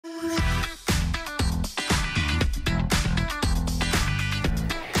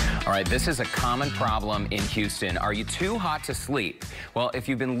All right, this is a common problem in Houston. Are you too hot to sleep? Well, if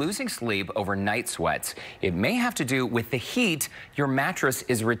you've been losing sleep over night sweats, it may have to do with the heat your mattress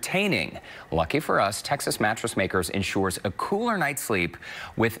is retaining. Lucky for us, Texas Mattress Makers ensures a cooler night's sleep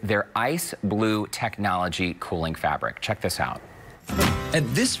with their ice blue technology cooling fabric. Check this out. At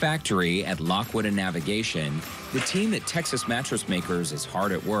this factory at Lockwood and Navigation, the team at Texas Mattress Makers is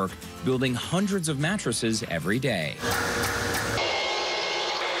hard at work building hundreds of mattresses every day.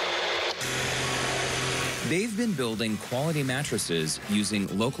 They've been building quality mattresses using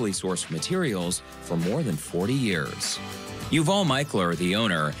locally sourced materials for more than 40 years. Yuval Michler, the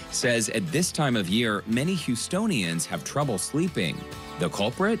owner, says at this time of year, many Houstonians have trouble sleeping. The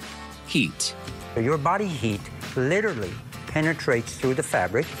culprit? Heat. Your body heat literally penetrates through the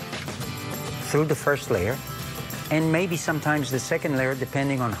fabric, through the first layer, and maybe sometimes the second layer,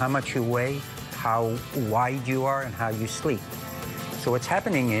 depending on how much you weigh, how wide you are, and how you sleep. So what's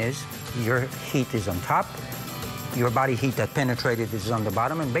happening is your heat is on top, your body heat that penetrated is on the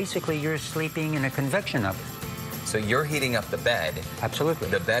bottom, and basically you're sleeping in a convection oven. So you're heating up the bed. Absolutely.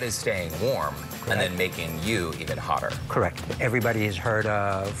 The bed is staying warm. Correct. And then making you even hotter. Correct. Everybody has heard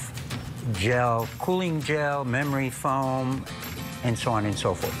of gel, cooling gel, memory foam, and so on and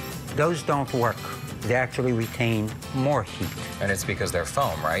so forth. Those don't work. They actually retain more heat. And it's because they're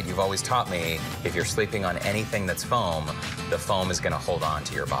foam, right? You've always taught me if you're sleeping on anything that's foam, the foam is going to hold on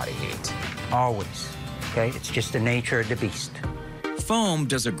to your body heat. Always. Okay? It's just the nature of the beast. Foam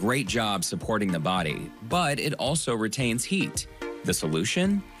does a great job supporting the body, but it also retains heat. The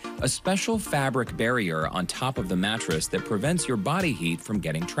solution? A special fabric barrier on top of the mattress that prevents your body heat from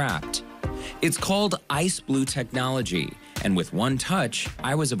getting trapped. It's called ice blue technology, and with one touch,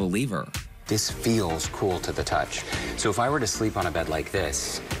 I was a believer. This feels cool to the touch. So if I were to sleep on a bed like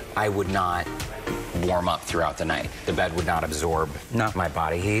this, I would not warm up throughout the night. The bed would not absorb my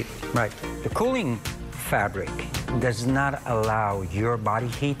body heat. Right. The cooling fabric does not allow your body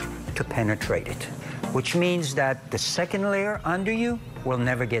heat to penetrate it, which means that the second layer under you will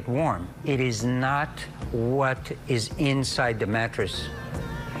never get warm. It is not what is inside the mattress.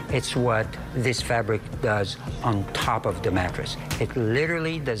 It's what this fabric does on top of the mattress. It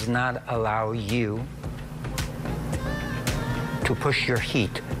literally does not allow you to push your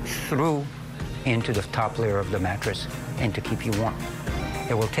heat through into the top layer of the mattress and to keep you warm.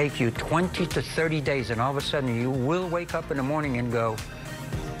 It will take you 20 to 30 days, and all of a sudden you will wake up in the morning and go,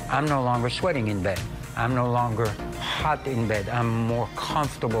 I'm no longer sweating in bed. I'm no longer hot in bed. I'm more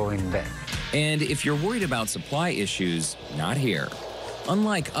comfortable in bed. And if you're worried about supply issues, not here.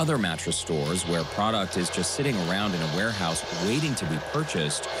 Unlike other mattress stores where product is just sitting around in a warehouse waiting to be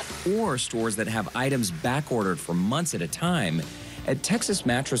purchased, or stores that have items back-ordered for months at a time, at Texas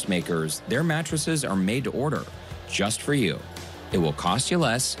Mattress Makers, their mattresses are made to order, just for you. It will cost you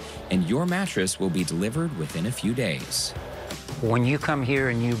less, and your mattress will be delivered within a few days. When you come here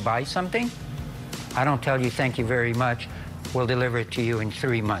and you buy something, I don't tell you thank you very much. We'll deliver it to you in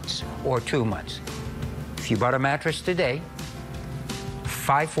 3 months or 2 months. If you bought a mattress today,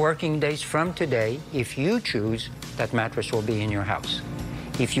 5 working days from today, if you choose, that mattress will be in your house.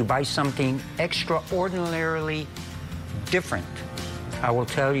 If you buy something extraordinarily different, I will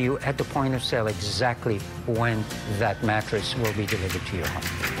tell you at the point of sale exactly when that mattress will be delivered to your home.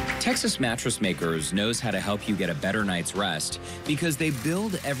 Texas Mattress Makers knows how to help you get a better night's rest because they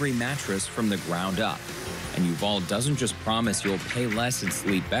build every mattress from the ground up. And Yuval doesn't just promise you'll pay less and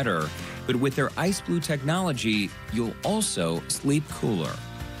sleep better, but with their ice blue technology, you'll also sleep cooler.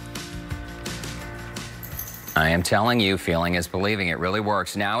 I am telling you, feeling is believing. It really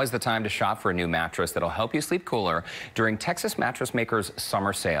works. Now is the time to shop for a new mattress that'll help you sleep cooler during Texas Mattress Makers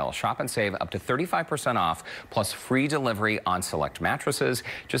summer sale. Shop and save up to 35% off, plus free delivery on select mattresses.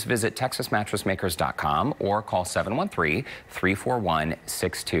 Just visit TexasMattressMakers.com or call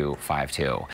 713-341-6252.